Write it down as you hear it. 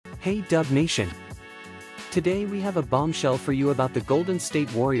Hey Dub Nation! Today we have a bombshell for you about the Golden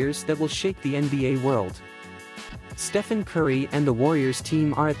State Warriors that will shake the NBA world. Stephen Curry and the Warriors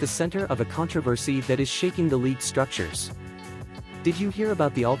team are at the center of a controversy that is shaking the league structures. Did you hear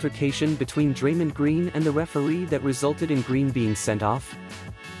about the altercation between Draymond Green and the referee that resulted in Green being sent off?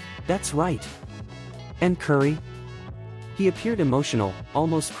 That's right. And Curry? He appeared emotional,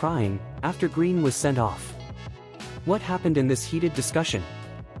 almost crying, after Green was sent off. What happened in this heated discussion?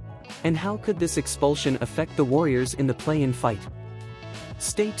 And how could this expulsion affect the Warriors in the play-in fight?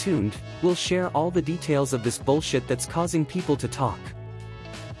 Stay tuned, we'll share all the details of this bullshit that's causing people to talk.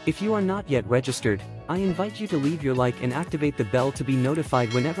 If you are not yet registered, I invite you to leave your like and activate the bell to be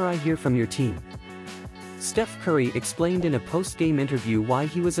notified whenever I hear from your team. Steph Curry explained in a post-game interview why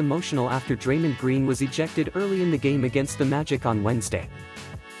he was emotional after Draymond Green was ejected early in the game against the Magic on Wednesday.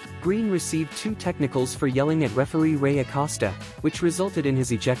 Green received 2 technicals for yelling at referee Ray Acosta, which resulted in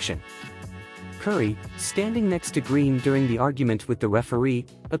his ejection. Curry, standing next to Green during the argument with the referee,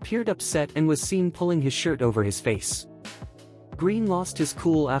 appeared upset and was seen pulling his shirt over his face. Green lost his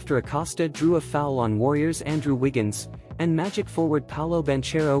cool after Acosta drew a foul on Warriors' Andrew Wiggins, and Magic forward Paolo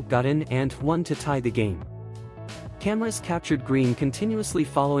Banchero got in and won to tie the game. Cameras captured Green continuously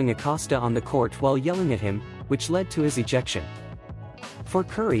following Acosta on the court while yelling at him, which led to his ejection. For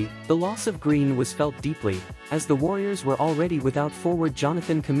Curry, the loss of Green was felt deeply, as the Warriors were already without forward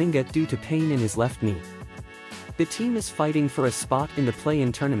Jonathan Kuminga due to pain in his left knee. The team is fighting for a spot in the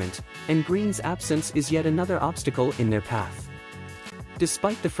play-in tournament, and Green's absence is yet another obstacle in their path.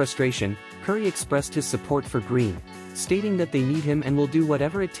 Despite the frustration, Curry expressed his support for Green, stating that they need him and will do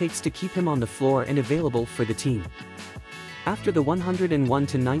whatever it takes to keep him on the floor and available for the team. After the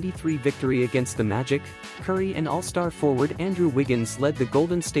 101-93 victory against the Magic, Curry and All-Star forward Andrew Wiggins led the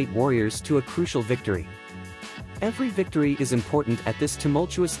Golden State Warriors to a crucial victory. Every victory is important at this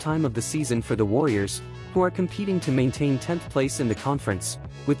tumultuous time of the season for the Warriors, who are competing to maintain 10th place in the conference,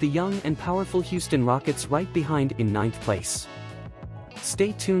 with the young and powerful Houston Rockets right behind in 9th place.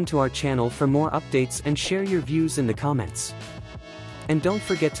 Stay tuned to our channel for more updates and share your views in the comments. And don't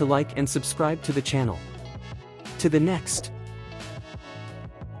forget to like and subscribe to the channel. To the next.